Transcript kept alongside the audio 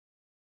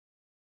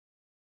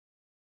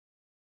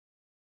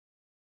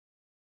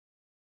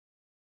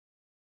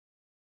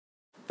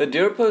The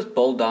DuraPost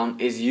Bolt Down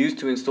is used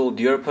to install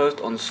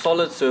DuraPost on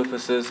solid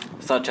surfaces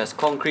such as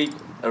concrete,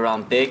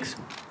 around decks,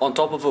 on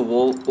top of a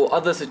wall or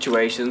other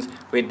situations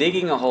where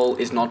digging a hole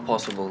is not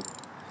possible.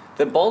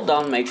 The bolt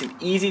down makes it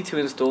easy to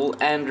install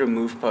and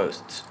remove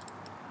posts.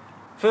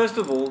 First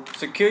of all,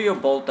 secure your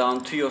bolt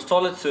down to your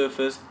solid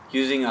surface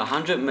using a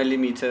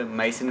 100mm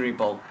masonry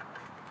bolt.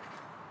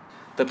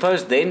 The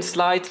post then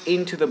slides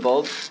into the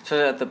bolt so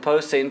that the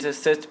post center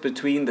sits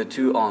between the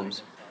two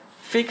arms.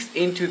 Fix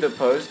into the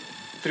post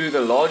through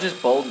the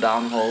largest bolt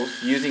down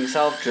holes using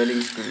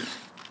self-drilling screws.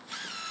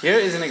 Here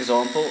is an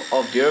example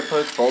of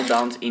DuraPost bolt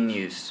downs in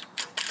use.